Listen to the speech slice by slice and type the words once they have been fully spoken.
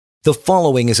The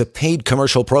following is a paid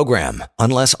commercial program.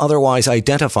 Unless otherwise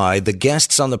identified, the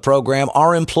guests on the program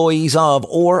are employees of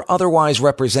or otherwise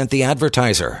represent the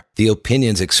advertiser. The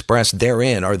opinions expressed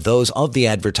therein are those of the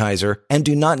advertiser and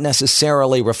do not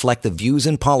necessarily reflect the views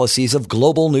and policies of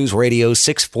Global News Radio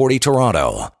 640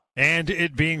 Toronto. And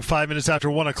it being 5 minutes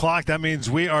after 1 o'clock, that means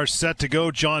we are set to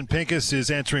go. John Pinkus is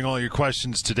answering all your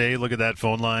questions today. Look at that.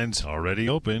 Phone lines already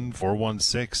open.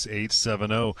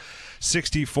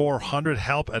 416-870-6400.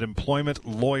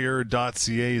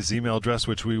 help@employmentlawyer.ca is the email address,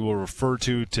 which we will refer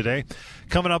to today.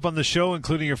 Coming up on the show,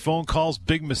 including your phone calls,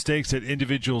 big mistakes that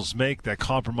individuals make that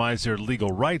compromise their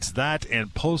legal rights, that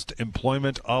and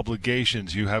post-employment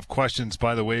obligations. You have questions,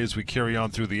 by the way, as we carry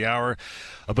on through the hour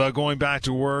about going back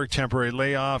to work, temporary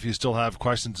layoff. You still have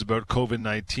questions about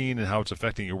COVID-19 and how it's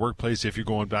affecting your workplace if you're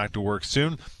going back to work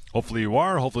soon. Hopefully you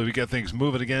are. Hopefully we get things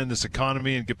moving again in this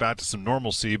economy and get back to some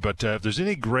normalcy. But if there's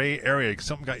any gray area,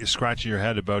 something got you scratching your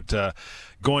head about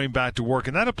going back to work,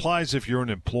 and that applies if you're an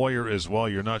employer as well.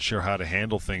 You're not sure how to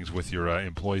handle things with your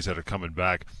employees that are coming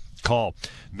back. Call.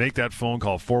 Make that phone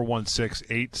call,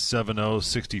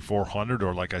 416-870-6400.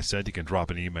 Or like I said, you can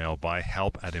drop an email by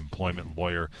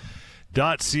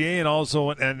help@employmentlawyer.ca, and also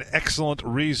an excellent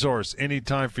resource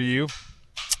anytime for you.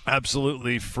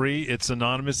 Absolutely free. It's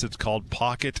anonymous. It's called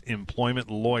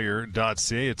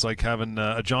pocketemploymentlawyer.ca. It's like having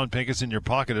a John Pinkus in your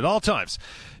pocket at all times.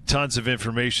 Tons of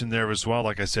information there as well.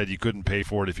 Like I said, you couldn't pay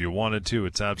for it if you wanted to.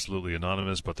 It's absolutely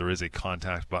anonymous, but there is a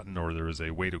contact button, or there is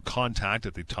a way to contact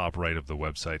at the top right of the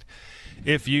website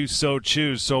if you so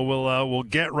choose. So we'll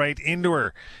get right into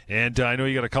her. And I know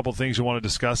you got a couple things you want to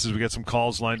discuss as we get some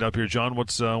calls lined up here. John,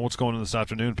 what's going on this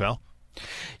afternoon, pal?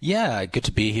 Yeah, good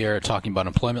to be here talking about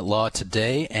employment law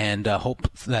today, and hope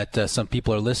that some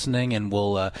people are listening and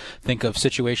will think of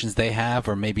situations they have,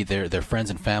 or maybe their friends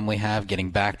and family have, getting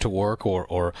back to work,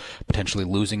 or potentially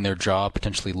losing their job,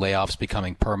 potentially layoffs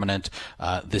becoming permanent.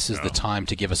 This is the time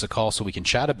to give us a call so we can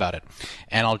chat about it.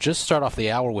 And I'll just start off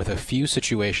the hour with a few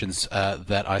situations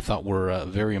that I thought were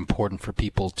very important for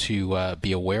people to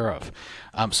be aware of.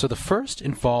 So the first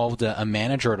involved a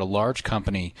manager at a large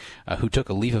company who took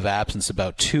a leave of absence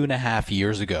about 2.5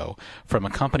 years ago from a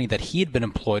company that he had been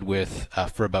employed with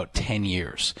for about 10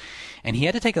 years. And he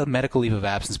had to take a medical leave of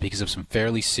absence because of some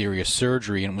fairly serious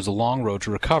surgery, and it was a long road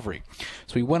to recovery.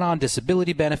 So he went on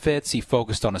disability benefits, he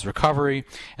focused on his recovery,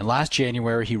 and last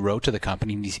January he wrote to the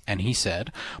company and he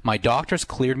said, "My doctors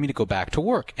cleared me to go back to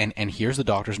work, and here's the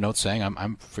doctor's note saying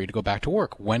I'm free to go back to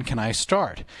work. When can I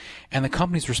start?" And the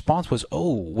company's response was,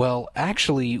 "Oh, well,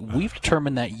 actually, we've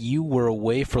determined that you were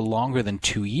away for longer than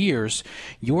 2 years.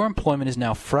 Your employment is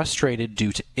now frustrated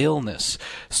due to illness.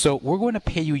 So we're going to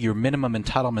pay you your minimum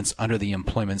entitlements under the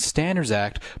Employment Standards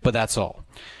Act, but that's all."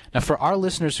 Now, for our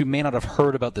listeners who may not have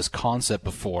heard about this concept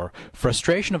before,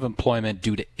 frustration of employment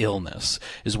due to illness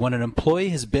is when an employee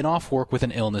has been off work with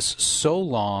an illness so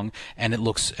long and it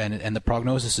looks and the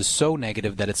prognosis is so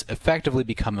negative that it's effectively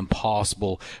become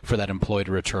impossible for that employee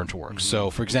to return to work. So,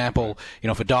 for example,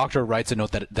 if a doctor writes a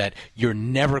note that you're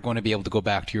never going to be able to go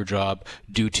back to your job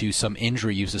due to some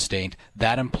injury you sustained,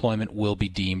 that employment will be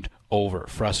deemed over,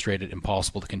 frustrated,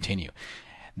 impossible to continue.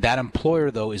 That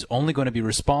employer, though, is only going to be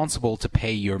responsible to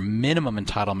pay your minimum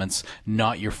entitlements,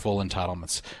 not your full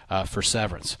entitlements for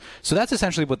severance. So that's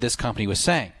essentially what this company was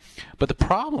saying. But the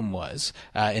problem was,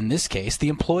 in this case, the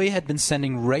employee had been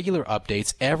sending regular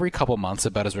updates every couple months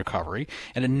about his recovery,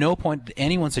 and at no point did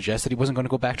anyone suggest that he wasn't going to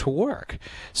go back to work.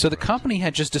 So the company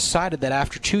had just decided that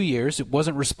after 2 years, it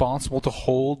wasn't responsible to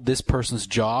hold this person's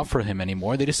job for him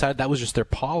anymore. They decided that was just their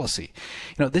policy.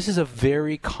 This is a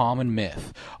very common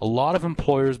myth. A lot of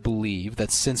employers believe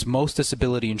that since most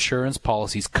disability insurance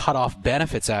policies cut off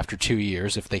benefits after 2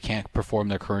 years if they can't perform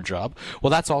their current job,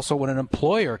 well, that's also when an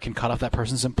employer can cut off that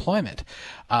person's employment,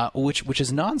 which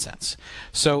is nonsense.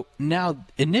 So now,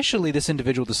 initially, this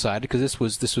individual decided,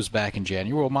 because this was back in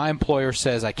January, well, my employer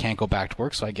says I can't go back to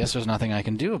work, so I guess there's nothing I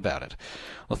can do about it.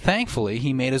 Well, thankfully,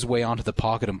 he made his way onto the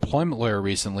Pocket Employment Lawyer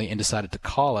recently and decided to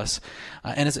call us.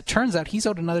 And as it turns out, he's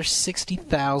owed another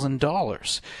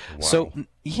 $60,000. Wow. So,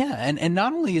 yeah, and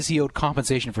not only is he owed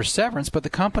compensation for severance, but the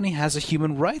company has a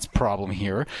human rights problem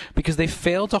here because they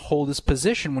failed to hold his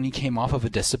position when he came off of a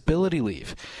disability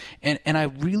leave. And I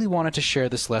really wanted to share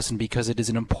this lesson because it is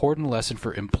an important lesson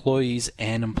for employees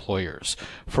and employers.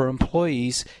 For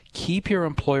employees, keep your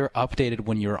employer updated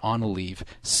when you're on a leave.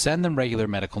 Send them regular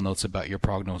medical notes about your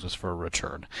prognosis for a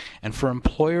return. And for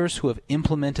employers who have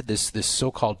implemented this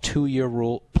so-called 2-year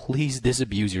rule, please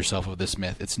disabuse yourself of this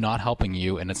myth. It's not helping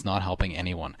you, and it's not helping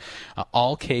anyone.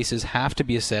 All cases have to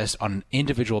be assessed on an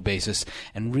individual basis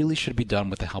and really should be done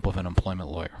with the help of an employment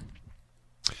lawyer.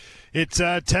 It's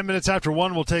 10 minutes after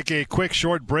 1. We'll take a quick,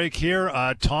 short break here.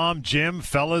 Tom, Jim,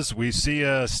 fellas, we see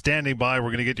you standing by. We're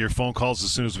going to get your phone calls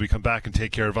as soon as we come back and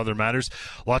take care of other matters.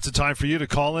 Lots of time for you to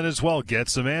call in as well. Get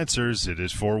some answers. It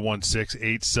is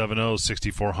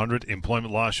 416-870-6400.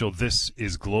 Employment Law Show. This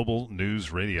is Global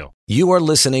News Radio. You are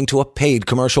listening to a paid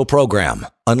commercial program.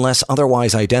 Unless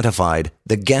otherwise identified,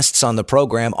 the guests on the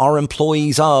program are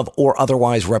employees of or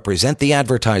otherwise represent the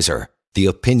advertiser. The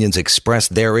opinions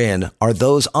expressed therein are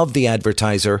those of the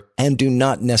advertiser and do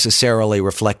not necessarily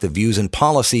reflect the views and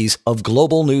policies of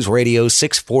Global News Radio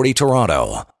 640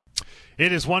 Toronto.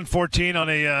 It is 1:14 on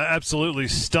a absolutely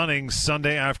stunning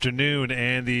Sunday afternoon,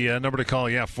 and the number to call,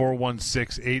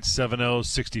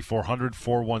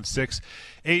 416-870-6400,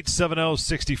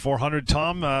 416-870-6400.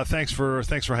 Tom, thanks for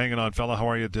hanging on, fella. How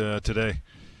are you today?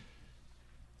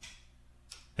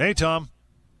 Hey, Tom.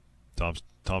 Tom's.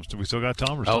 We still got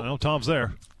Tom? No, Tom's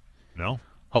there. No?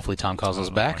 Hopefully Tom calls us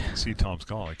back. I can see Tom's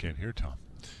call. I can't hear Tom.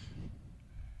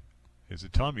 Is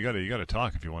it Tom? You got to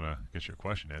talk if you want to get your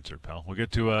question answered, pal. We'll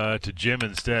get to Jim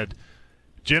instead.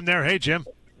 Jim there. Hey, Jim.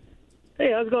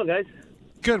 Hey, how's it going, guys?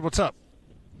 Good. What's up?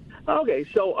 Okay,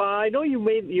 so I know you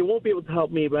won't be able to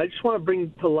help me, but I just want to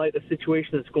bring to light a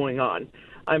situation that's going on.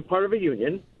 I'm part of a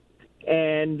union,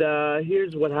 and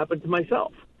here's what happened to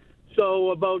myself.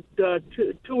 So about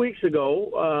 2 weeks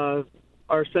ago,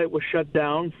 our site was shut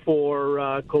down for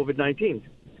COVID-19.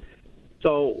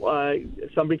 So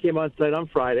somebody came on site on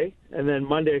Friday, and then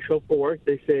Monday I show up for work.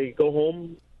 They say, go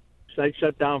home, site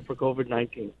shut down for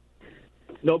COVID-19.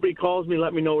 Nobody calls me,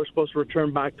 let me know we're supposed to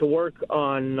return back to work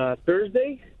on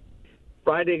Thursday.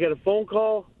 Friday I get a phone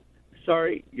call.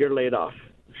 Sorry, you're laid off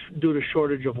due to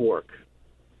shortage of work.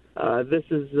 This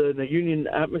is in a union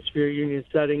atmosphere, union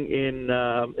setting in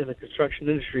the construction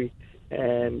industry,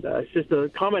 and it's just a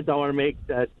comment I want to make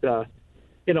that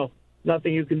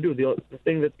nothing you can do. The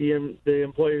thing that the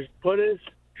employers put is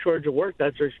shortage of work.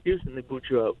 That's their excuse, and they boot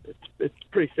you out. It's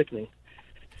pretty sickening.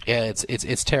 Yeah,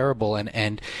 it's terrible,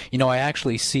 and I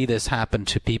actually see this happen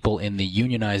to people in the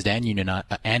unionized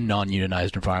and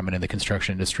non-unionized environment in the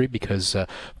construction industry, because of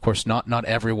course not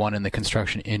everyone in the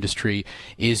construction industry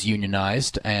is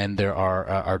unionized, and there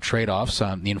are trade-offs.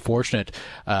 The unfortunate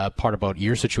part about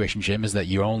your situation, Jim, is that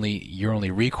your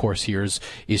only recourse here is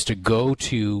to go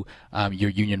to your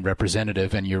union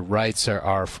representative, and your rights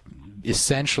are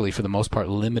essentially, for the most part,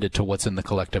 limited to what's in the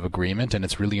collective agreement, and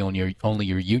it's really only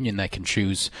your union that can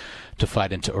choose to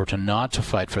fight or to not to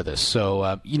fight for this. So,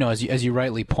 as you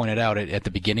rightly pointed out at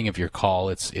the beginning of your call,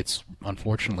 it's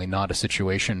unfortunately not a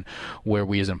situation where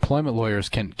we as employment lawyers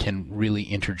can really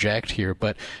interject here.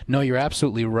 But no, you're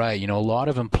absolutely right. A lot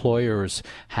of employers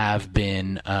have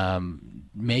been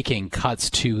making cuts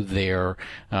to their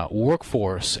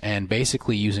workforce and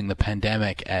basically using the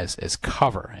pandemic as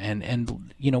cover. And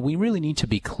we really need to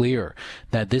be clear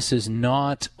that this is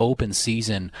not open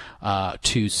season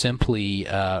to simply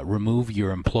remove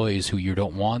your employees who you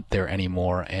don't want there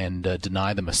anymore and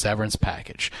deny them a severance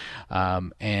package.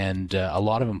 And a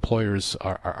lot of employers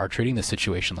are treating the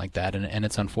situation like that, and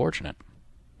it's unfortunate.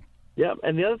 Yeah,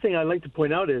 and the other thing I'd like to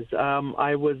point out is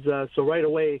I was so right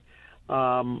away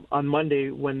on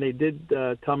Monday when they did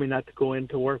tell me not to go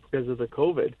into work because of the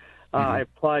COVID, I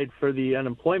applied for the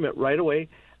unemployment right away.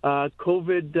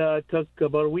 COVID took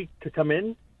about a week to come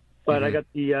in, but I got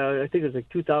the I think it was like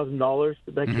 $2,000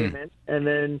 that came in, and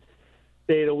then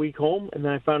stayed a week home, and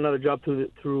then I found another job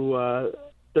through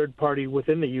third party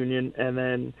within the union, and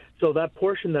then so that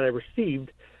portion that I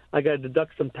received, I got to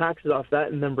deduct some taxes off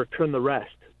that, and then return the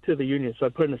rest to the union. So I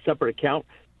put in a separate account,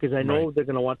 because I know they're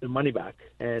going to want their money back,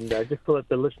 and just to let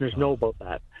the listeners know about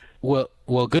that. Well,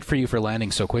 good for you for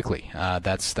landing so quickly.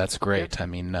 That's great. I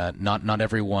mean, not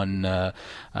everyone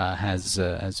has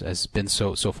been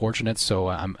so fortunate. So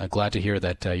I'm glad to hear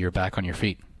that you're back on your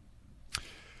feet.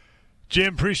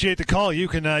 Jim, appreciate the call. You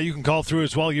can call through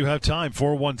as well. You have time.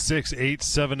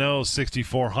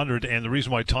 416-870-6400. And the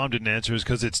reason why Tom didn't answer is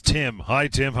because it's Tim. Hi,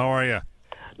 Tim. How are you?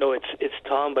 No, it's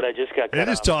Tom, but I just got cut off.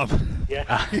 It is Tom.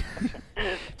 Yeah.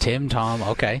 Tim, Tom,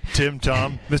 okay. Tim,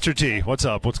 Tom. Mr. T, what's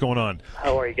up? What's going on?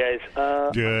 How are you guys?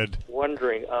 Good.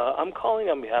 Wondering, I'm calling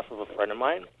on behalf of a friend of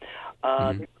mine.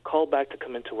 They called back to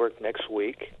come into work next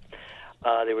week.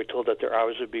 They were told that their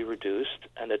hours would be reduced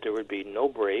and that there would be no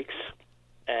breaks.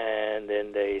 And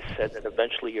then they said that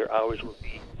eventually your hours would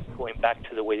be going back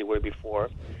to the way they were before.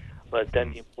 But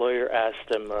then the employer asked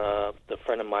them, the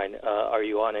friend of mine, are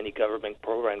you on any government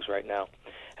programs right now?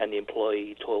 And the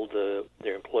employee told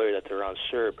their employer that they're on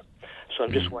CERB. So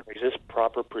I'm just wondering, is this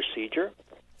proper procedure?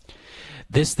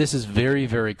 This is very,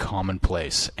 very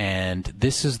commonplace, and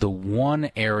this is the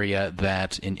one area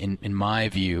that, in my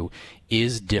view,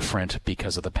 is different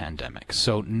because of the pandemic.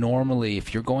 So normally,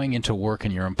 if you're going into work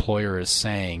and your employer is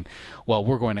saying, well,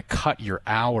 we're going to cut your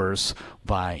hours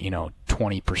by,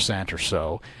 20% or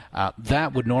so,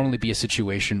 that would normally be a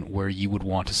situation where you would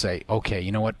want to say, okay,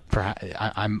 you know what, perhaps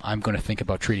I'm going to think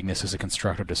about treating this as a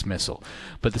constructive dismissal.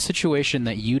 But the situation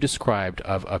that you described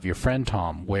of your friend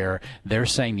Tom, where they're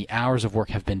saying the hours of work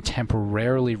have been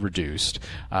temporarily reduced,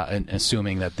 and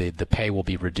assuming that the pay will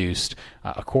be reduced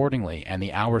accordingly, and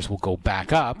the hours will go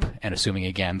back up, and assuming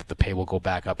again that the pay will go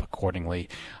back up accordingly,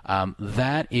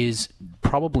 that is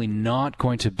probably not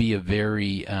going to be a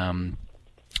very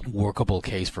workable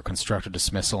case for constructive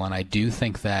dismissal. And I do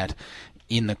think that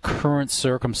in the current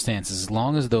circumstances, as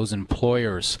long as those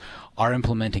employers are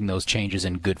implementing those changes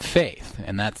in good faith,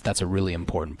 and that's a really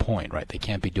important point, right? They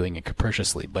can't be doing it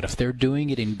capriciously, but if they're doing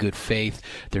it in good faith,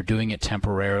 they're doing it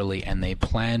temporarily, and they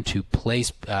plan to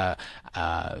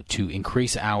to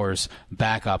increase hours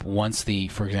back up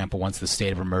for example, once the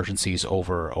state of emergency is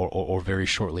over, or very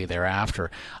shortly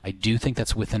thereafter, I do think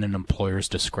that's within an employer's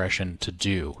discretion to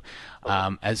do.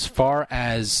 As far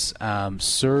as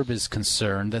CERB is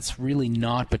concerned, that's really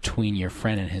not between your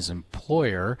friend and his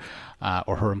employer,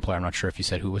 or her employer. I'm not sure if you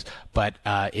said who it was, but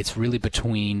it's really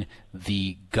between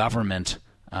the government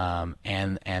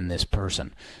and this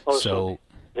person. So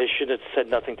they should have said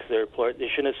nothing to their employer. They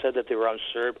shouldn't have said that they were on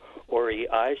CERB or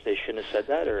EIs. They shouldn't have said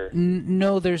that, or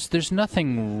no. There's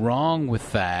nothing wrong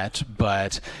with that,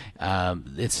 but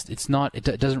it's not.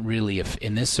 It doesn't really.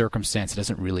 In this circumstance, it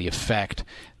doesn't really affect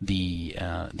the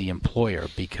employer,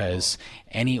 because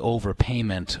any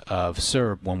overpayment of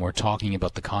CERB, when we're talking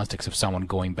about the context of someone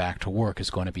going back to work, is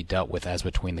going to be dealt with as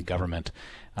between the government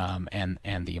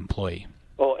and the employee.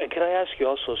 Oh, and can I ask you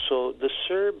also? So the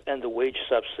CERB and the wage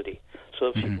subsidy. So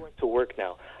if you're going to work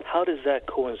now, how does that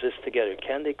coexist together?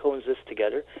 Can they coexist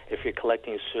together if you're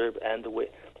collecting CERB and the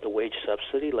wage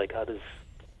subsidy? Like, how does...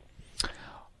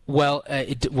 Well,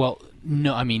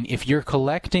 no. I mean, if you're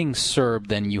collecting CERB,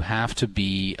 then you have to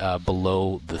be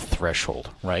below the threshold,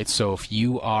 right? So if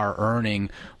you are earning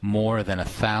more than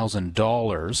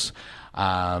 $1,000,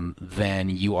 then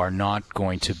you are not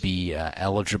going to be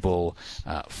eligible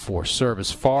for CERB.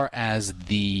 As far as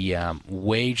the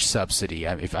wage subsidy,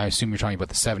 if I assume you're talking about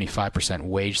the 75%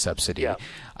 wage subsidy,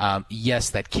 yes,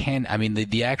 that can. I mean,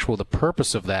 the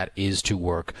purpose of that is to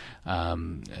work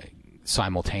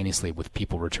simultaneously with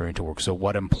people returning to work. So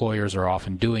what employers are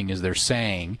often doing is they're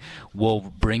saying, we'll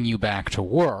bring you back to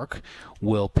work,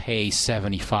 we'll pay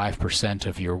 75%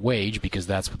 of your wage, because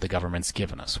that's what the government's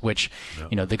given us, which,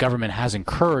 the government has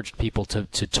encouraged people to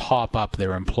top up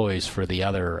their employees for the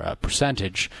other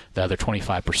percentage, the other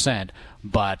 25%,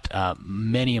 but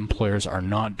many employers are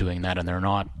not doing that, and they're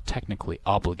not technically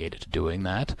obligated to doing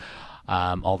that.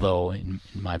 Although, in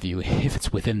my view, if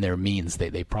it's within their means,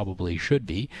 they probably should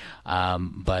be.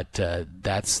 But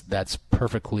that's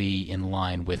perfectly in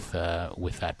line with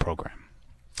that program.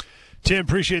 Tim,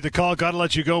 appreciate the call. Got to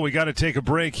let you go. We got to take a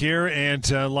break here and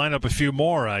line up a few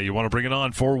more. You want to bring it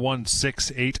on?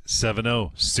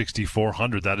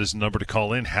 416-870-6400. That is the number to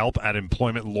call in.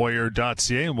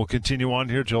 help@employmentlawyer.ca. And we'll continue on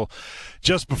here till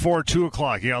just before 2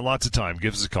 o'clock. You got lots of time.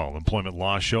 Give us a call. Employment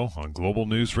Law Show on Global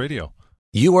News Radio.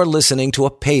 You are listening to a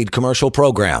paid commercial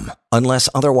program. Unless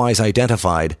otherwise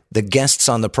identified, the guests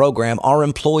on the program are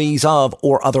employees of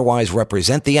or otherwise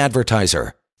represent the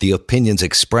advertiser. The opinions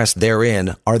expressed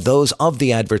therein are those of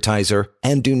the advertiser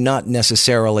and do not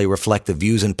necessarily reflect the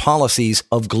views and policies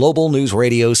of Global News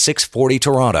Radio 640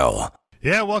 Toronto.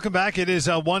 Yeah, welcome back. It is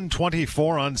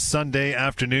 1:24 on Sunday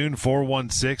afternoon,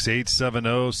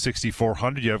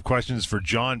 416-870-6400. You have questions for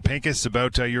John Pinkus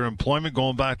about your employment,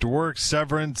 going back to work,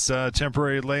 severance,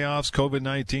 temporary layoffs,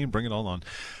 COVID-19. Bring it all on.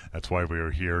 That's why we are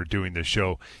here doing this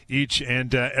show each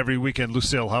and every weekend.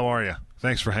 Lucille, how are you?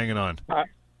 Thanks for hanging on.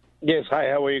 Yes, hi.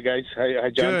 How are you guys?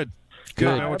 Hi, John.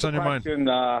 Good. Now, what's on your mind?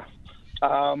 My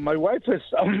wife was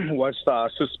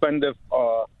suspended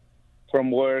from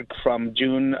work from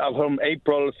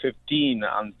April 15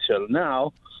 until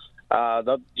now.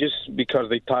 That just because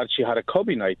they thought she had a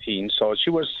COVID-19, so she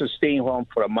was staying home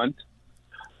for a month.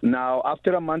 Now,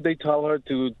 after a month, they told her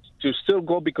to still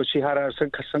go because she had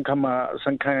some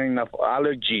kind of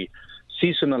allergy,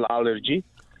 seasonal allergy.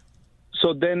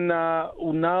 So then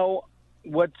now,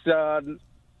 what the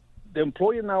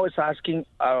employer now is asking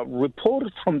a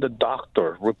report from the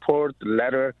doctor,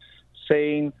 letter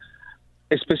saying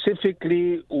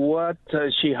specifically what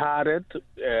she had it.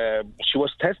 She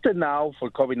was tested now for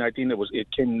COVID-19.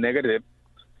 It came negative,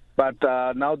 but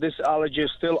now this allergy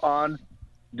is still on.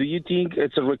 Do you think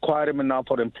it's a requirement now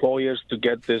for employers to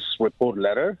get this report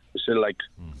letter? Is it like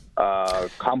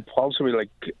compulsory, like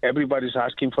everybody's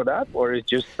asking for that, or is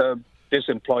just this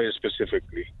employer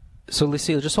specifically? So,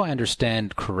 Lucille, just so I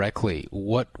understand correctly,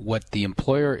 what the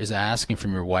employer is asking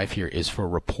from your wife here is for a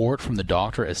report from the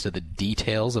doctor as to the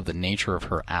details of the nature of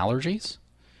her allergies?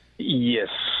 Yes.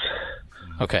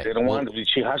 Okay. They don't want.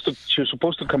 She's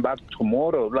supposed to come back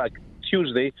tomorrow, like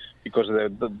Tuesday, because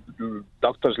the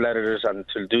doctor's letter is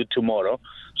until due tomorrow.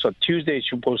 So Tuesday she's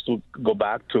supposed to go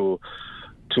back to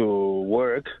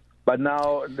work, but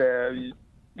now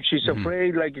she's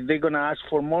afraid like they're gonna ask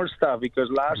for more stuff because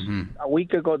a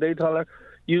week ago they told her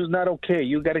you're not okay.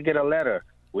 You got to get a letter.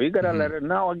 We got a letter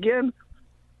now again.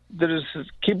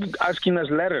 Keep asking us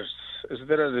letters. Is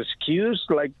there an excuse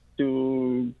like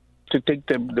to take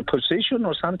the position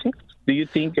or something? Do you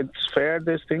think it's fair,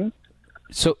 this thing?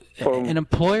 So an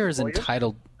employer is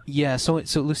entitled. Yeah, so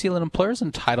Lucille, an employer is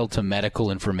entitled to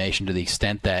medical information to the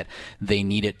extent that they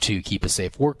need it to keep a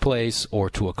safe workplace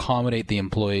or to accommodate the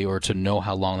employee or to know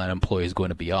how long that employee is going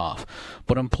to be off.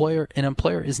 But an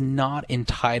employer is not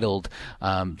entitled,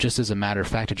 just as a matter of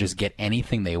fact, to just get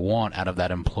anything they want out of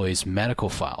that employee's medical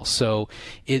file. So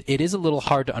it is a little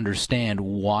hard to understand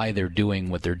why they're doing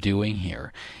what they're doing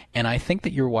here. And I think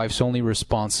that your wife's only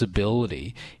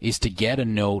responsibility is to get a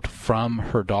note from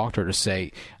her doctor to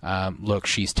say, look,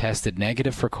 she's tested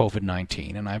negative for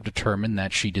COVID-19, and I've determined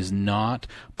that she does not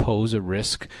pose a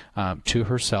risk to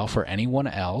herself or anyone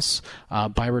else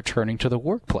by returning to the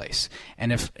workplace.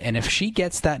 And if she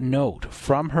gets that note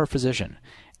from her physician,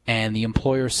 and the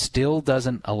employer still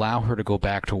doesn't allow her to go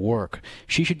back to work,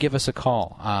 she should give us a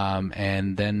call.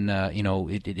 And then,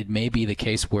 it may be the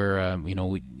case where,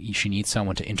 she needs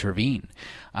someone to intervene.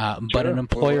 But an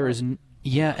employer is...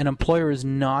 Yeah, an employer is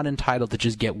not entitled to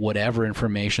just get whatever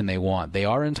information they want. They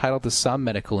are entitled to some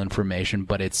medical information,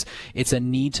 but it's a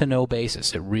need-to-know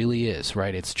basis. It really is,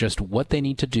 right? It's just what they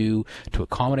need to do to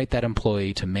accommodate that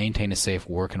employee to maintain a safe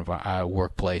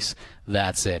workplace.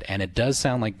 That's it. And it does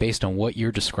sound like, based on what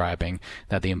you're describing,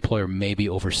 that the employer may be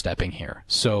overstepping here.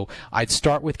 So I'd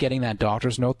start with getting that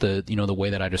doctor's note, the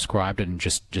way that I described it, and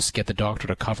just get the doctor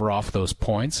to cover off those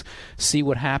points. See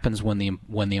what happens when the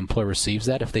employer receives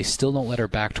that. If they still don't let her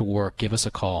back to work, give us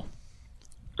a call.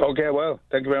 Okay, well,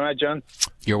 thank you very much, John.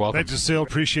 You're welcome. Thanks, Lucille.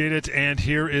 Appreciate it. And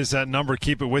here is that number.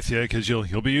 Keep it with you because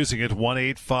you'll be using it.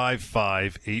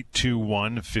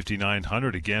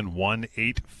 1-855-821-5900. Again,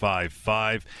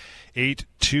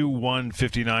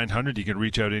 1-855-821-5900. You can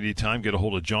reach out anytime. Get a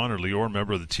hold of John or Lior,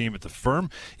 member of the team at the firm.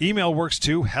 Email works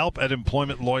too.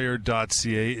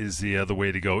 help@employmentlawyer.ca is the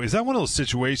way to go. Is that one of those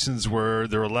situations where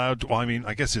they're allowed to, well, I mean,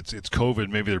 I guess it's COVID.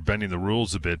 Maybe they're bending the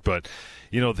rules a bit, but,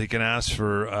 they can ask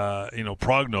for,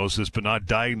 prognosis, but not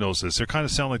diagnosis. They kind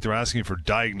of sound like they're asking for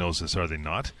diagnosis, are they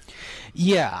not?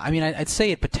 Yeah. I mean, I'd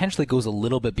say it potentially goes a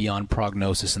little bit beyond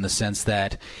prognosis in the sense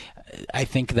that I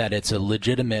think that it's a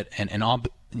legitimate and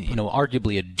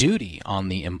arguably a duty on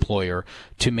the employer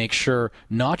to make sure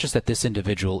not just that this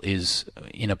individual is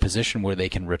in a position where they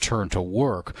can return to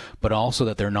work, but also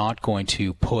that they're not going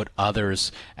to put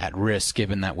others at risk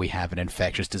given that we have an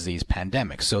infectious disease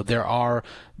pandemic. So there are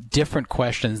different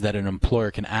questions that an employer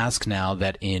can ask now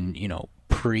that in,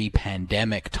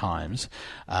 pre-pandemic times,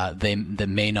 they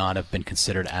may not have been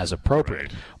considered as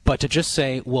appropriate. Right. But to just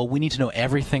say, well, we need to know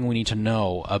everything we need to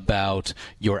know about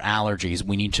your allergies.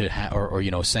 We need to or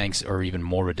even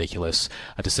more ridiculous,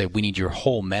 to say we need your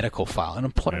whole medical file. An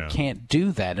employer can't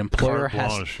do that. An employer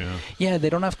they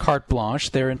don't have carte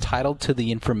blanche. They're entitled to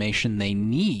the information they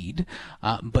need,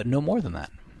 but no more than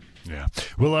that. Yeah.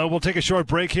 We'll take a short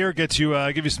break here, give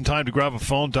you some time to grab a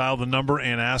phone, dial the number,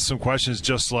 and ask some questions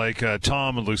just like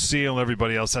Tom and Lucille and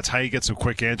everybody else. That's how you get some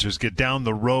quick answers. Get down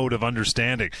the road of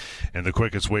understanding. And the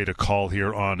quickest way to call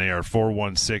here on air,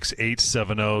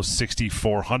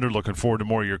 416-870-6400. Looking forward to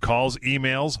more of your calls.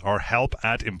 Emails are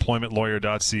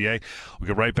help@employmentlawyer.ca. We'll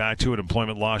get right back to it.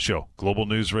 Employment Law Show, Global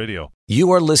News Radio.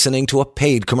 You are listening to a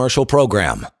paid commercial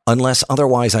program. Unless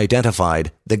otherwise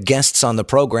identified, the guests on the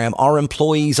program are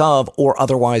employees of or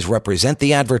otherwise represent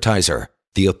the advertiser.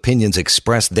 The opinions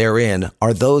expressed therein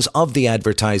are those of the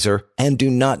advertiser and do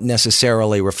not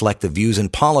necessarily reflect the views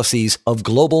and policies of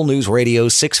Global News Radio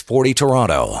 640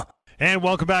 Toronto. And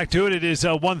welcome back to it. It is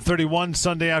 1:31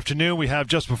 Sunday afternoon. We have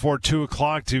just before 2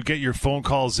 o'clock to get your phone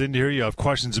calls in here. You have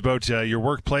questions about your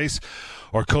workplace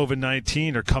or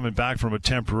COVID-19 or coming back from a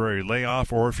temporary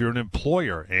layoff, or if you're an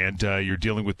employer and you're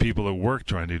dealing with people at work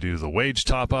trying to do the wage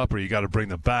top-up, or you got to bring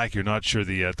them back, you're not sure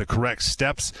the correct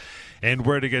steps and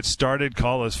where to get started,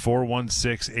 call us.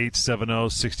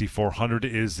 416-870-6400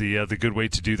 is the good way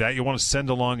to do that. You want to send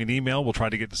along an email. We'll try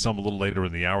to get to some a little later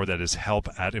in the hour. That is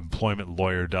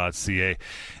help@employmentlawyer.ca. pocketemploymentlawyer.ca.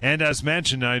 And as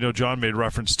mentioned, I know John made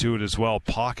reference to it as well,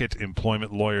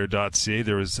 pocketemploymentlawyer.ca.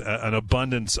 There is an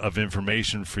abundance of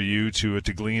information for you to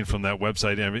glean from that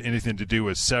website, anything to do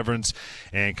with severance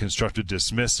and constructive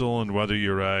dismissal, and whether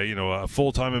you're a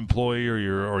full-time employee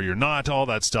or you're not, all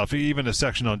that stuff. Even a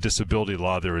section on disability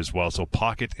law there as well. So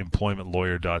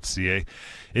pocketemploymentlawyer.ca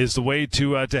is the way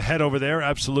to head over there.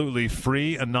 Absolutely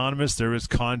free, anonymous. There is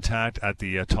contact at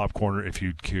the top corner if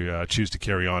you choose to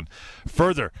carry on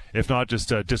further. If not, just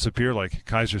disappear like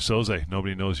Kaiser Soze.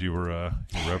 Nobody knows you were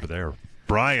over there.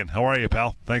 Brian, how are you,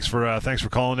 pal? Thanks for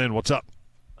calling in. What's up?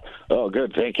 Oh,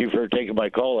 good. Thank you for taking my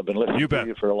call. I've been listening to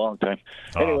you for a long time.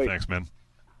 Anyway, thanks, man.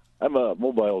 I'm a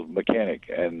mobile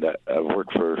mechanic, and I've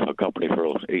worked for a company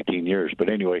for 18 years. But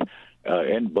anyway,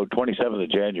 in about 27th of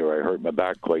January, I hurt my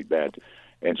back quite bad.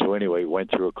 And so anyway, went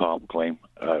through a comp claim.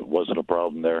 Wasn't a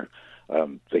problem there.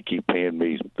 They keep paying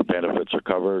me. The benefits are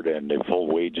covered, and they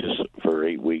full wages for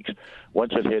 8 weeks.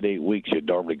 Once it hit 8 weeks, you'd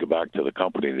normally go back to the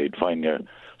company. They'd find you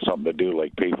something to do,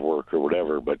 like paperwork or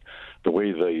whatever. But the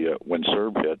way when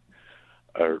CERB hit,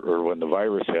 or when the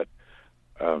virus hit,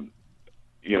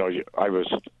 I was,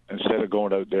 instead of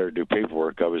going out there to do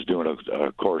paperwork, I was doing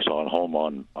a course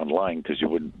online because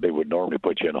they would normally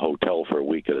put you in a hotel for a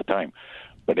week at a time.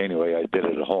 But anyway, I did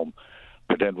it at home.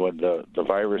 But then when the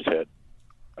virus hit,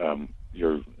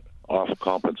 you're off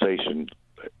compensation.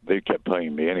 They kept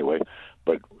paying me anyway.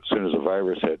 But as soon as the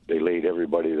virus hit, they laid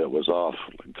everybody that was off,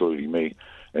 including me.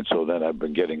 And so then I've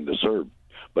been getting the CERB.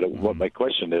 But what my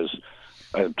question is,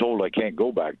 I'm told I can't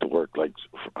go back to work. Like,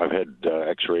 I've had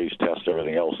x-rays, tests,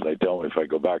 everything else, and they tell me if I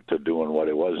go back to doing what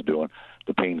I was doing,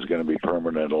 the pain's going to be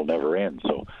permanent. It'll never end.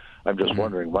 So I'm just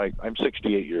wondering, I'm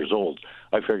 68 years old.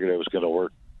 I figured I was going to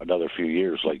work another few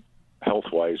years. Like,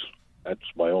 health-wise, that's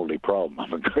my only problem.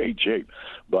 I'm in great shape.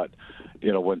 But,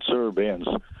 when CERB ends,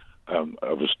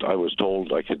 I was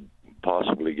told I could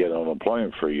possibly get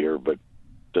unemployment for a year, but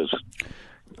does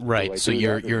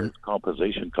your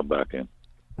compensation come back in?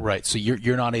 Right. So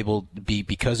you're not able to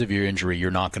because of your injury,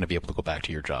 you're not going to be able to go back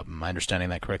to your job. Am I understanding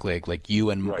that correctly? Like you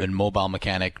and mobile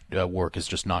mechanic work is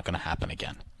just not going to happen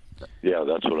again. Yeah,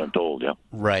 that's what I'm told, yeah.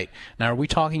 Right. Now, are we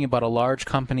talking about a large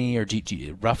company, or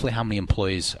roughly how many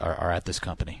employees are at this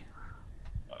company?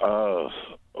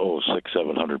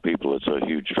 600-700 people. It's a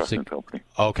huge trucking company.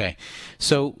 Okay.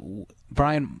 So,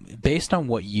 Brian, based on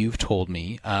what you've told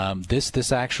me,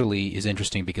 this actually is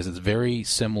interesting because it's very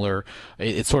similar.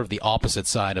 It's sort of the opposite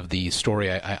side of the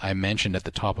story I mentioned at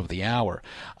the top of the hour.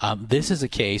 This is a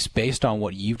case, based on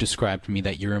what you've described to me,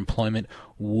 that your employment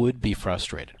would be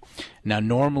frustrated. Now,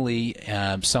 normally,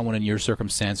 someone in your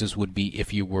circumstances would be,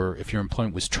 if your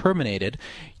employment was terminated,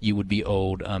 you would be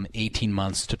owed 18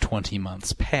 months to 20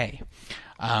 months pay.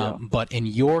 But in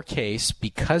your case,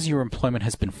 because your employment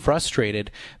has been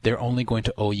frustrated, they're only going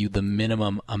to owe you the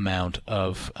minimum amount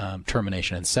of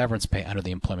termination and severance pay under the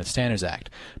Employment Standards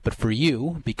Act. But for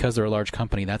you, because they're a large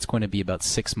company, that's going to be about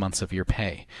 6 months of your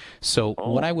pay. So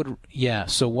what I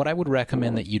would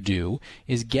recommend that you do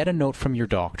is get a note from your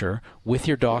doctor, with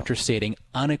your doctor stating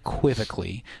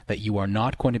unequivocally that you are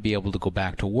not going to be able to go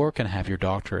back to work, and have your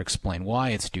doctor explain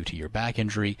why it's due to your back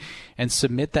injury, and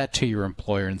submit that to your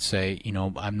employer and say,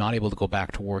 I'm not able to go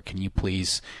back to work. Can you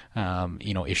please,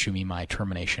 issue me my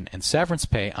termination and severance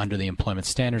pay under the Employment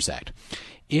Standards Act?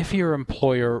 If your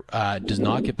employer does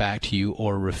not get back to you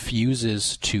or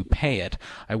refuses to pay it,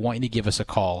 I want you to give us a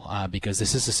call because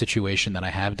this is a situation that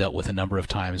I have dealt with a number of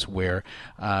times where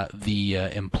the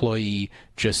employee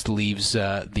just leaves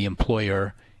the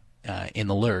employer in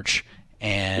the lurch,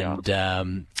 and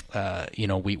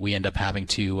we end up having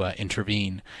to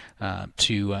intervene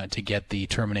to get the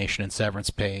termination and severance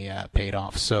pay paid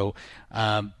off. So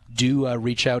do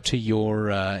reach out to your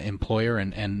employer,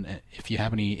 and if you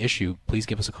have any issue, please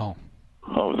give us a call.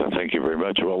 Oh, thank you very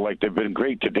much. Well, they've been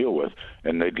great to deal with,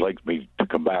 and they'd like me to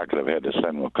come back, and I've had to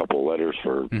send them a couple of letters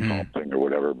for something or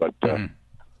whatever. But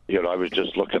I was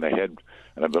just looking ahead,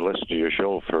 and I've been listening to your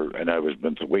show and I was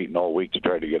been waiting all week to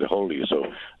try to get a hold of you. So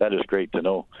that is great to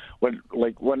know. When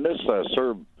this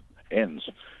CERB ends,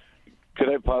 could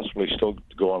I possibly still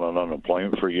go on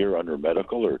unemployment for a year under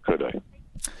medical, or could I?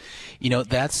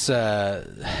 That's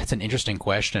an interesting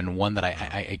question, one that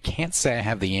I can't say I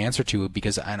have the answer to,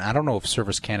 because I don't know if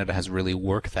Service Canada has really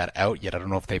worked that out yet. I don't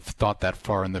know if they've thought that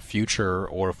far in the future,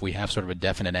 or if we have sort of a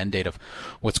definite end date of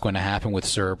what's going to happen with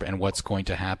CERB and what's going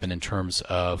to happen in terms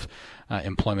of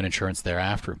employment insurance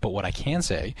thereafter. But what I can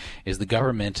say is the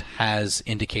government has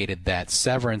indicated that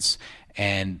severance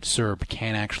and CERB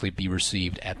can actually be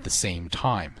received at the same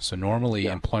time. So normally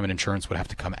employment insurance would have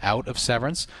to come out of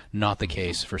severance, not the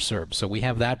case for CERB. So we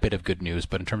have that bit of good news,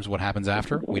 but in terms of what happens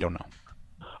after, we don't know.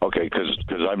 Okay, because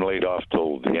I'm laid off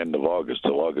till the end of August,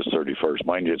 till August 31st.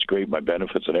 Mind you, it's great. My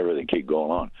benefits and everything keep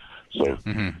going on. So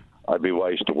I'd be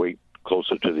wise to wait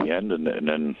closer to the end and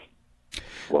then,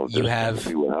 well, just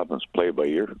see what happens, play it by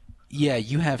ear. Yeah,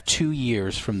 you have 2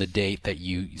 years from the date that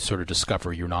you sort of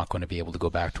discover you're not going to be able to go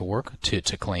back to work to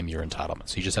claim your entitlement.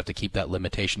 So you just have to keep that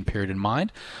limitation period in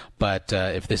mind. But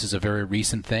if this is a very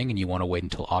recent thing and you want to wait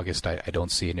until August, I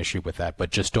don't see an issue with that.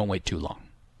 But just don't wait too long.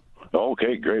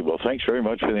 Okay, great. Well, thanks very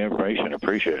much for the information.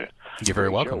 Appreciate it. You're very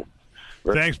welcome.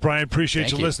 Thanks, Brian.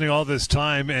 Appreciate you listening all this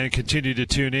time, and continue to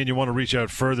tune in. You want to reach out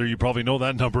further, you probably know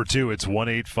that number too. It's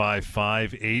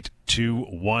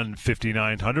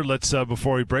 1-855-821-5900. Let's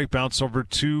before we break, bounce over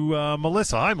to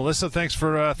Melissa. Hi, Melissa. Thanks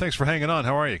for hanging on.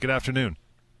 How are you? Good afternoon.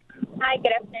 Hi,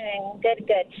 good afternoon. Good.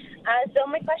 So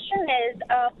my question is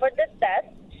for this test.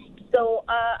 So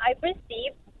I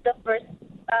received the first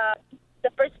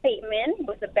payment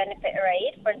with the benefit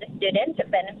rate for the student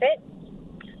benefit.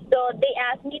 So they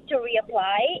asked me to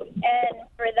reapply, and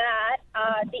for that,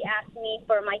 they asked me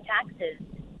for my taxes.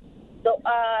 So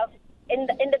in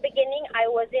the beginning, I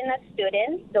wasn't a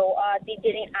student, so they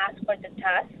didn't ask for the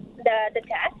task.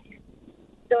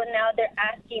 So now they're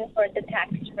asking for the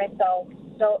tax results.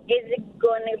 So is it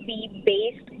going to be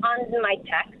based on my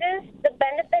taxes, the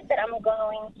benefit that I'm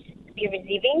going to be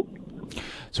receiving?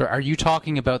 So are you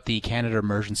talking about the Canada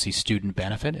Emergency Student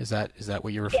Benefit? Is that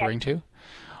what you're referring to?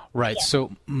 Right. Yeah.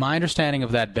 So my understanding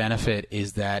of that benefit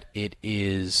is that it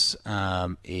is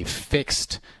a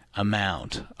fixed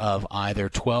amount of either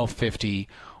 $1,250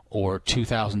 or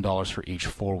 $2,000 for each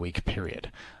 4-week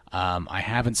period. I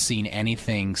haven't seen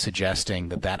anything suggesting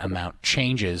that amount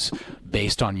changes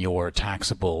based on your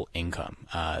taxable income,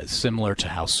 similar to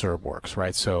how CERB works,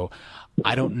 right? So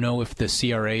I don't know if the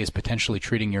CRA is potentially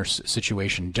treating your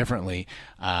situation differently,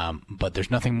 but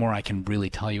there's nothing more I can really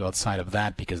tell you outside of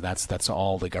that, because that's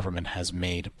all the government has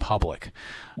made public.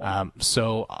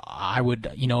 So I would,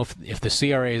 if the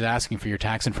CRA is asking for your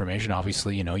tax information,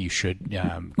 obviously, you should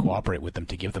cooperate with them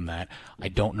to give them that. I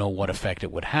don't know what effect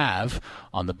it would have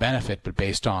on the benefit, but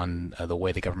based on the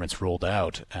way the government's rolled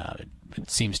out, it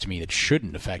seems to me that it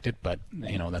shouldn't affect it, but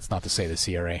that's not to say the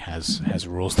CRA has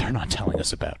rules they're not telling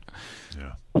us about.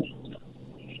 Yeah.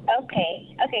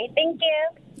 Okay, thank you.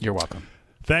 You're welcome.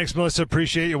 Thanks, Melissa.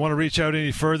 Appreciate you. Want to reach out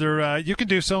any further, you can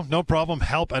do so. No problem.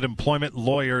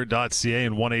 help@employmentlawyer.ca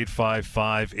and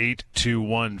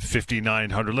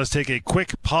 1-855-821-5900. Let's take a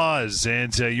quick pause,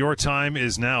 and your time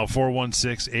is now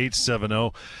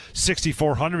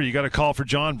 416-870-6400. You got a call for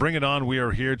John. Bring it on. We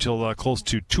are here till close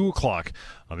to 2 o'clock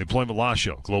on the Employment Law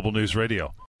Show, Global News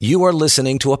Radio. You are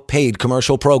listening to a paid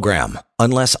commercial program.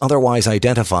 Unless otherwise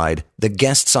identified, the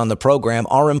guests on the program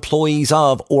are employees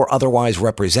of or otherwise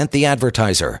represent the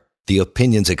advertiser. The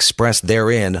opinions expressed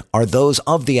therein are those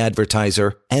of the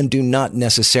advertiser and do not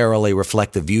necessarily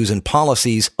reflect the views and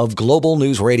policies of Global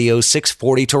News Radio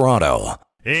 640 Toronto.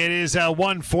 It is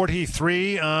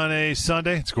 1:43 on a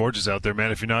Sunday. It's gorgeous out there,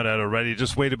 man. If you're not out already,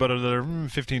 just wait about another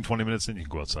 15, 20 minutes, and you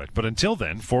can go outside. But until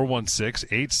then,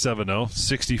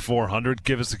 416-870-6400.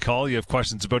 Give us a call. You have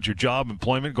questions about your job,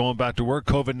 employment, going back to work,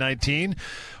 COVID-19,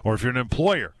 or if you're an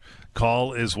employer,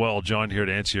 call as well. John here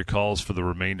to answer your calls for the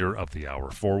remainder of the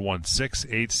hour.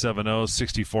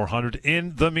 416-870-6400.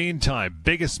 In the meantime,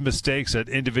 biggest mistakes that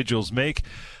individuals make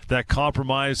that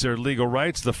compromise their legal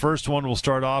rights. The first one we'll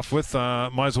start off with,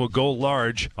 might as well go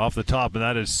large off the top, and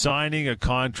that is signing a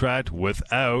contract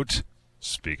without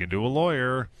speaking to a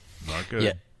lawyer. Not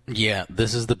good. Yeah,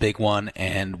 this is the big one,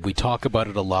 and we talk about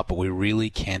it a lot, but we really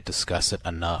can't discuss it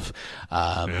enough.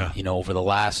 Over the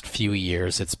last few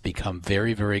years, it's become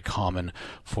very, very common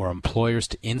for employers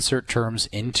to insert terms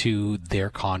into their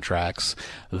contracts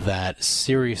that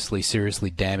seriously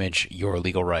damage your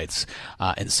legal rights.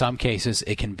 In some cases,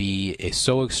 it can be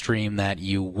so extreme that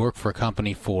you work for a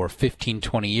company for 15,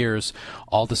 20 years,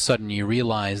 all of a sudden you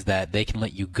realize that they can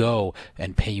let you go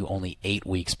and pay you only 8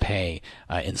 weeks' pay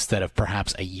instead of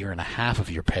perhaps a year and a half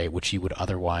of your pay, which you would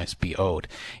otherwise be owed.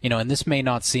 And this may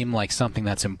not seem like something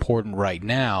that's important right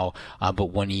now,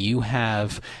 but when you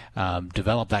have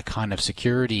developed that kind of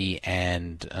security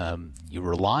and you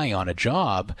rely on a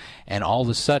job, and all of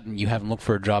a sudden you haven't looked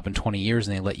for a job in 20 years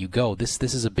and they let you go, this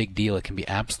is a big deal. It can be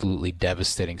absolutely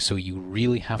devastating. So you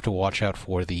really have to watch out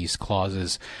for these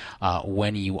clauses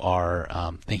when you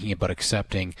are thinking about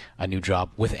accepting a new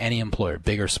job with any employer,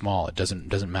 big or small. It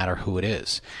doesn't matter who it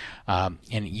is.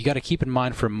 and you got to keep in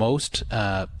mind for most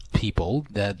people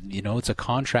that it's a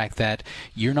contract that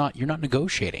you're not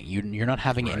negotiating, you're not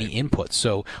having any input.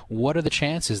 So what are the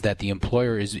chances that the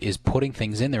employer is putting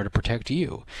things in there to protect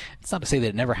you? It's not to say that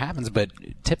it never happens, but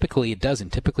typically it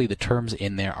doesn't. Typically the terms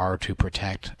in there are to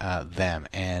protect them,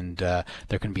 and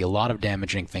there can be a lot of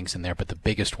damaging things in there, but the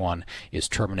biggest one is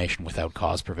termination without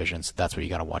cause provisions. That's what you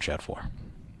got to watch out for.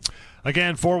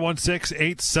 Again,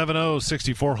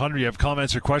 416-870-6400. You have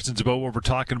comments or questions about what we're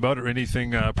talking about or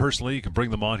anything personally, you can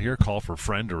bring them on here. Call for a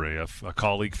friend or a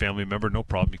colleague, family member. No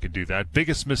problem. You can do that.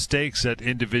 Biggest mistakes that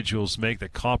individuals make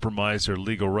that compromise their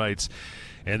legal rights.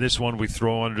 And this one we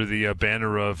throw under the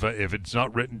banner of if it's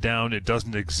not written down, it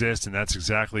doesn't exist, and that's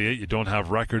exactly it. You don't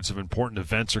have records of important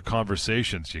events or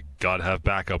conversations. You got to have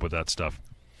backup with that stuff.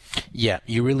 Yeah,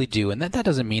 you really do, and that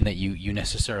doesn't mean that you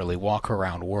necessarily walk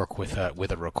around work with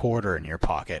a recorder in your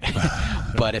pocket.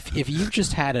 But if you've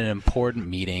just had an important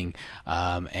meeting,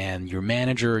 and your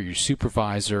manager, or your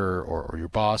supervisor, or your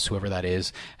boss, whoever that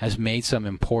is, has made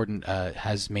some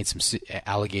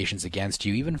allegations against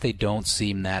you, even if they don't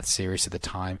seem that serious at the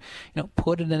time,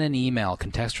 put it in an email,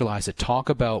 contextualize it, talk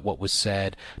about what was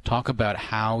said, talk about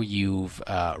how you've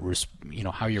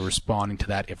how you're responding to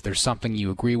that. If there's something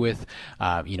you agree with,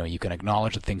 you can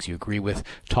acknowledge the things you agree with,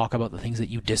 talk about the things that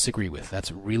you disagree with.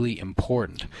 That's really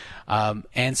important.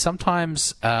 And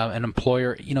sometimes an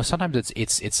employer, sometimes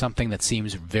it's something that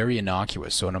seems very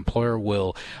innocuous. So an employer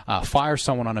will fire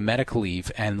someone on a medical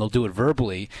leave, and they'll do it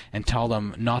verbally and tell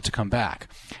them not to come back.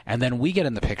 And then we get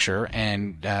in the picture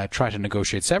and try to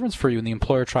negotiate severance for you, and the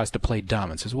employer tries to play dumb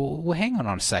and says, well, hang on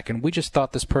a second. We just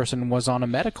thought this person was on a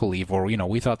medical leave, or,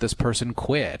 we thought this person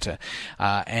quit.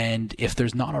 And if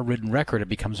there's not a written record, it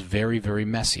becomes very, very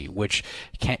messy, which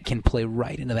can play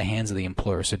right into the hands of the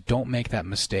employer. So don't make that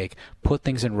mistake. Put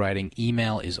things in writing.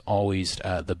 Email is always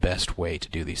the best way to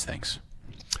do these things.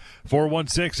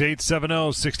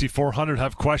 416-870-6400.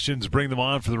 Have questions, bring them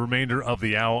on for the remainder of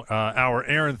the hour.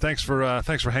 Aaron, thanks for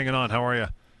hanging on. How are you?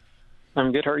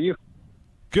 I'm good. How are you?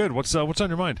 Good. What's on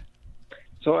your mind?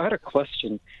 So I had a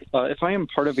question. If I am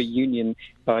part of a union,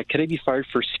 could I be fired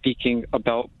for speaking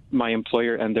about my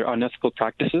employer and their unethical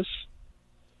practices?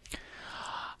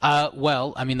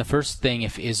 Well, I mean, the first thing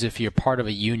if you're part of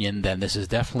a union, then this is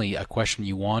definitely a question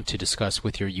you want to discuss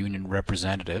with your union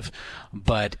representative.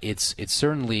 But it's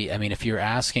certainly, I mean, if you're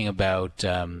asking about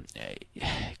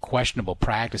questionable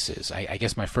practices, I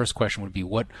guess my first question would be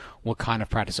what kind of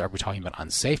practice are we talking about?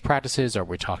 Unsafe practices? Are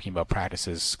we talking about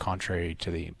practices contrary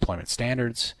to the Employment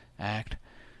Standards Act?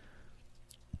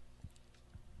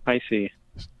 I see.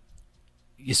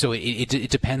 So it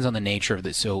depends on the nature of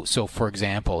this. So for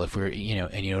example, if we're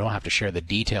and you don't have to share the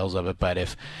details of it, but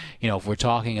if we're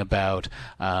talking about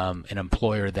an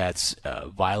employer that's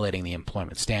violating the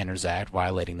Employment Standards Act,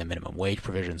 violating the minimum wage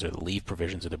provisions or the leave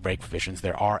provisions or the break provisions,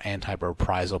 there are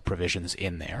anti-reprisal provisions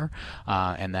in there,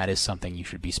 and that is something you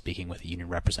should be speaking with a union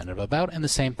representative about. And the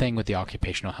same thing with the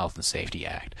Occupational Health and Safety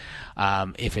Act.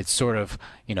 If it's sort of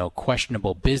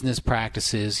questionable business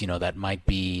practices, that might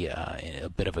be a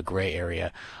bit of a gray area.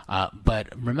 But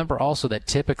remember also that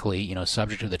typically,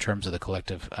 subject to the terms of the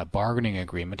collective bargaining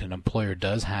agreement, an employer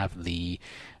does have the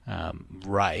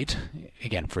right,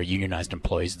 again, for unionized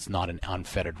employees, it's not an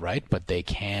unfettered right, but they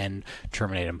can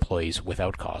terminate employees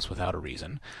without cause, without a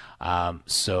reason.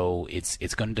 So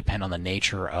it's going to depend on the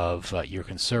nature of your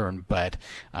concern, but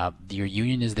your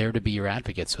union is there to be your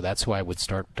advocate, so that's who I would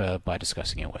start by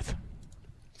discussing it with.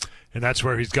 And that's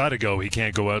where he's got to go. He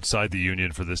can't go outside the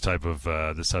union for this type of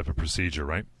procedure,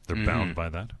 right? They're bound by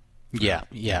that.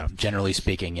 Yeah. Generally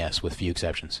speaking, yes, with few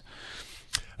exceptions.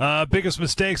 Biggest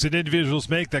mistakes that individuals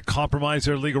make that compromise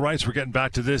their legal rights. We're getting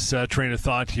back to this train of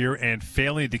thought here, and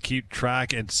failing to keep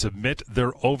track and submit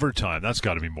their overtime. That's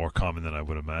got to be more common than I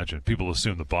would imagine. People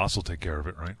assume the boss will take care of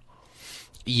it, right?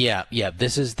 Yeah.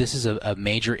 This is a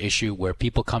major issue where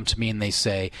people come to me and they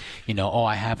say,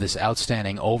 I have this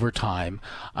outstanding overtime,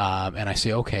 and I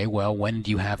say, okay, well, when do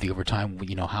you have the overtime?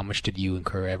 How much did you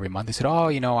incur every month? They said,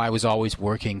 I was always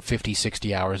working 50,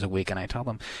 60 hours a week, and I tell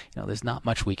them, there's not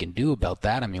much we can do about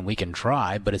that. I mean, we can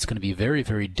try, but it's going to be very,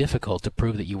 very difficult to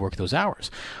prove that you work those hours.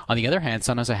 On the other hand,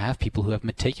 sometimes I have people who have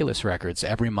meticulous records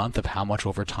every month of how much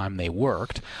overtime they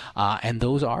worked, and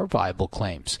those are viable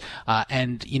claims.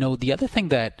 And the other thing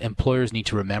that employers need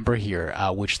to remember here,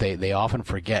 which they often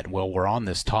forget while we're on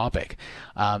this topic,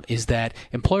 is that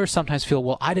employers sometimes feel,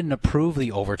 well, I didn't approve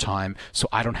the overtime, so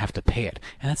I don't have to pay it.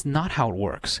 And that's not how it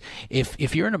works.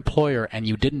 If you're an employer and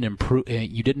you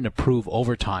didn't approve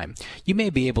overtime, you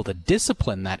may be able to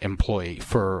discipline that employee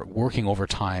for working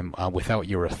overtime without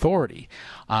your authority,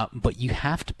 but you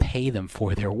have to pay them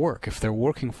for their work. If they're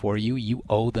working for you, you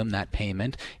owe them that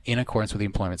payment in accordance with the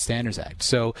Employment Standards Act.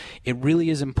 So it really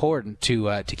is important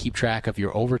to keep track of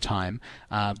your overtime,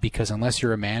 because unless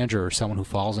you're a manager or someone who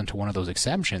falls into one of those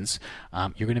exceptions,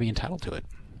 you're going to be entitled to it.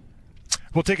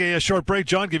 We'll take a short break,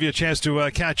 John, give you a chance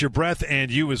to catch your breath, and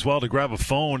you as well to grab a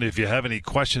phone if you have any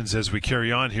questions as we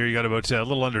carry on here. You got about a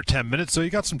little under 10 minutes, so you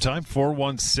got some time.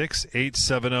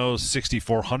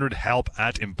 416-870-6400,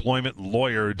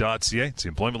 help@employmentlawyer.ca. It's the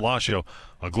Employment Law Show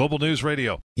on Global News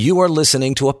Radio. You are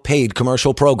listening to a paid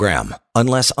commercial program.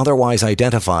 Unless otherwise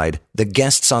identified, the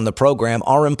guests on the program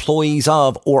are employees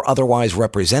of or otherwise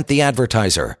represent the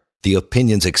advertiser. The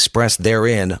opinions expressed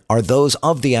therein are those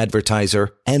of the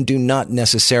advertiser and do not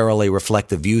necessarily reflect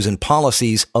the views and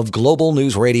policies of Global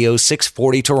News Radio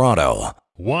 640 Toronto.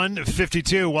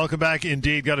 1:52. Welcome back.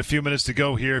 Indeed, got a few minutes to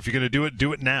go here. If you're going to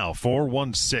do it now.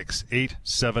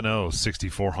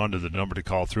 416-870-6400, the number to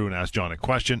call through and ask John a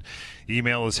question.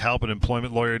 Email is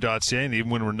help@employmentlawyer.ca, and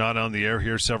even when we're not on the air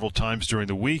here several times during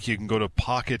the week, you can go to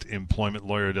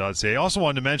pocketemploymentlawyer.ca. I also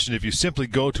wanted to mention, if you simply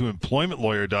go to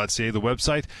employmentlawyer.ca, the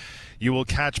website, you will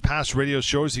catch past radio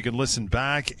shows. You can listen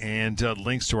back, and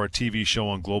links to our TV show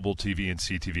on Global TV and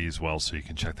CTV as well, so you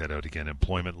can check that out again,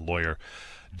 employmentlawyer.ca.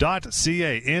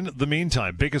 In the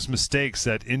meantime, biggest mistakes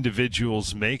that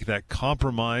individuals make that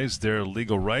compromise their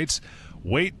legal rights.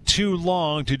 Wait too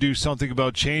long to do something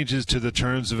about changes to the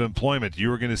terms of employment.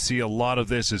 You are going to see a lot of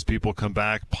this as people come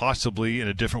back, possibly in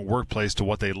a different workplace to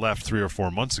what they left 3 or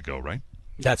 4 months ago, right?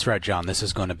 That's right, John. This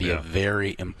is going to be a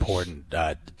very important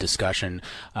discussion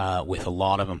with a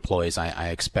lot of employees, I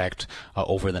expect,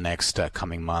 over the next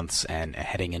coming months and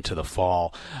heading into the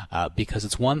fall, because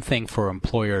it's one thing for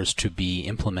employers to be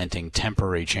implementing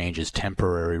temporary changes,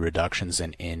 temporary reductions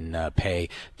in pay,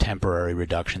 temporary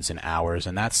reductions in hours,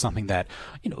 and that's something that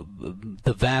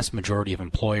the vast majority of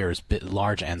employers,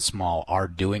 large and small, are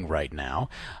doing right now.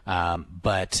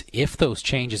 But if those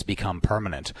changes become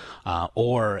permanent,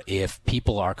 or if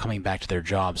people are coming back to their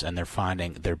jobs and they're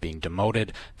finding they're being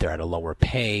demoted, they're at a lower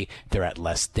pay, they're at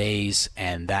less days,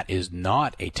 and that is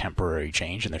not a temporary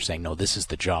change, and they're saying, no, this is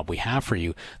the job we have for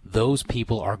you, those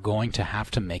people are going to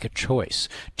have to make a choice.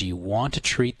 Do you want to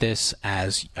treat this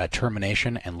as a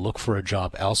termination and look for a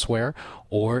job elsewhere,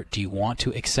 or do you want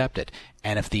to accept it?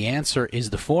 And if the answer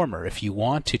is the former, if you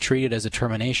want to treat it as a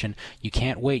termination, you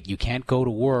can't wait. You can't go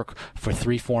to work for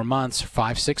 3-4 months,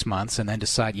 5-6 months, and then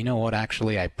decide, you know what,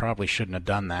 actually, I probably shouldn't have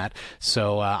done that,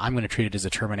 so I'm going to treat it as a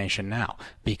termination now.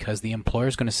 Because the employer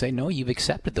is going to say, no, you've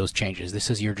accepted those changes. This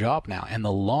is your job now. And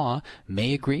the law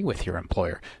may agree with your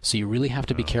employer. So you really have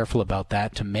to be careful about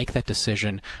that, to make that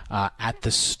decision at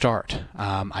the start,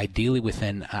 ideally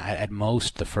within, at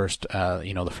most, the first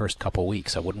couple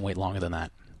weeks. I wouldn't wait longer than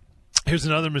that. Here's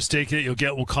another mistake that you'll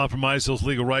get will compromise those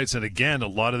legal rights. And again, a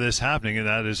lot of this happening, and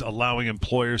that is allowing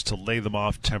employers to lay them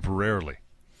off temporarily.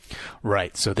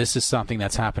 Right. So this is something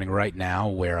that's happening right now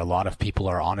where a lot of people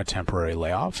are on a temporary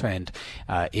layoff. And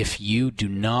if you do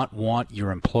not want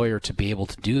your employer to be able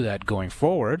to do that going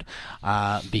forward,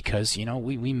 because,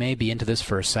 we may be into this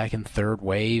for a second, third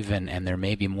wave, and there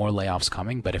may be more layoffs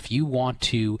coming. But if you want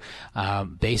to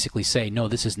basically say, no,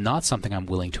 this is not something I'm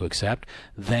willing to accept,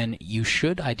 then you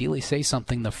should ideally say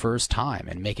something the first time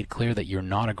and make it clear that you're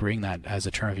not agreeing that as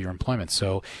a term of your employment.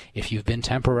 So if you've been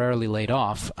temporarily laid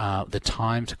off, the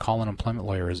time to call an employment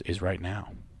lawyer is right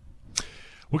now.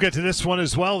 We'll get to this one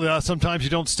as well. Sometimes you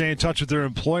don't stay in touch with their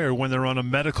employer when they're on a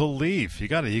medical leave. You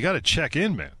got to check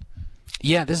in, man.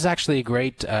 Yeah, this is actually a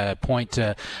great point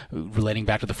relating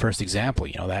back to the first example.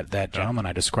 That gentleman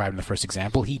I described in the first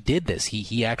example, he did this.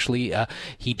 He actually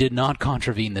he did not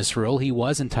contravene this rule. He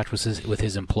was in touch with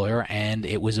his employer, and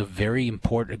it was a very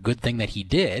good thing that he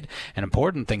did, an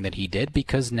important thing that he did,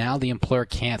 because now the employer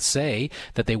can't say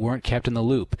that they weren't kept in the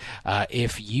loop.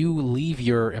 If you leave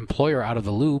your employer out of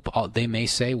the loop, they may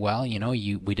say, well,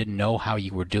 we didn't know how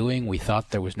you were doing. We thought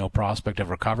there was no prospect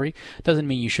of recovery. Doesn't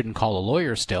mean you shouldn't call a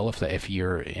lawyer still if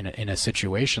you're in a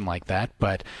situation like that,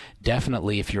 but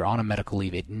definitely if you're on a medical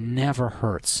leave, it never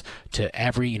hurts to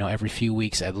every few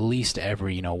weeks, at least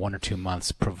every 1 or 2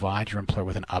 months, provide your employer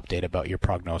with an update about your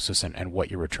prognosis and what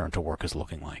your return to work is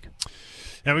looking like.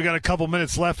 And we got a couple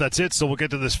minutes left. That's it. So we'll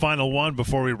get to this final one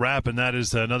before we wrap, and that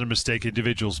is another mistake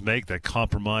individuals make that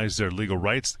compromise their legal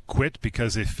rights. Quit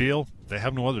because they feel they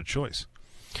have no other choice.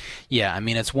 Yeah, I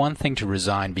mean, it's one thing to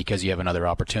resign because you have another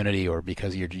opportunity or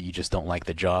because you just don't like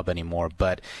the job anymore.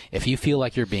 But if you feel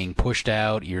like you're being pushed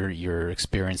out, you're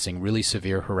experiencing really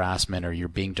severe harassment, or you're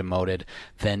being demoted,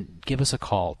 then give us a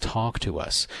call. Talk to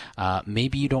us.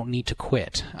 Maybe you don't need to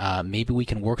quit. Maybe we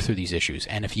can work through these issues.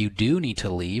 And if you do need to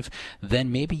leave,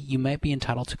 then maybe you might be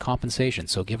entitled to compensation.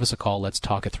 So give us a call. Let's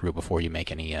talk it through before you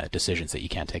make any decisions that you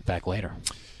can't take back later.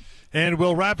 And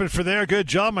we'll wrap it for there. Good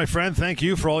job, my friend. Thank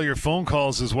you for all your phone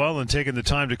calls as well and taking the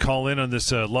time to call in on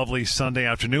this lovely Sunday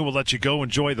afternoon. We'll let you go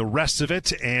enjoy the rest of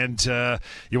it. And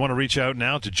you want to reach out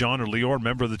now to John or Lior,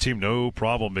 member of the team, no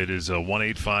problem. It is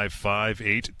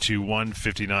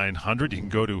 1-855-821-5900. You can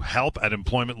go to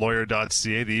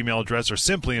help@employmentlawyer.ca, the email address, or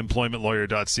simply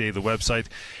employmentlawyer.ca, the website.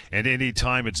 And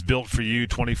anytime it's built for you,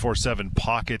 24/7,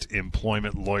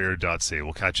 pocketemploymentlawyer.ca.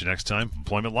 We'll catch you next time.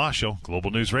 Employment Law Show,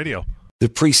 Global News Radio. The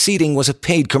preceding was a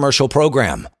paid commercial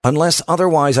program. Unless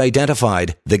otherwise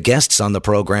identified, the guests on the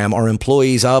program are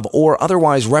employees of or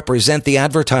otherwise represent the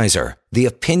advertiser. The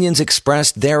opinions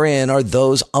expressed therein are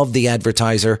those of the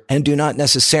advertiser and do not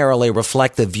necessarily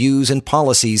reflect the views and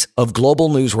policies of Global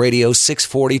News Radio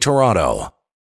 640 Toronto.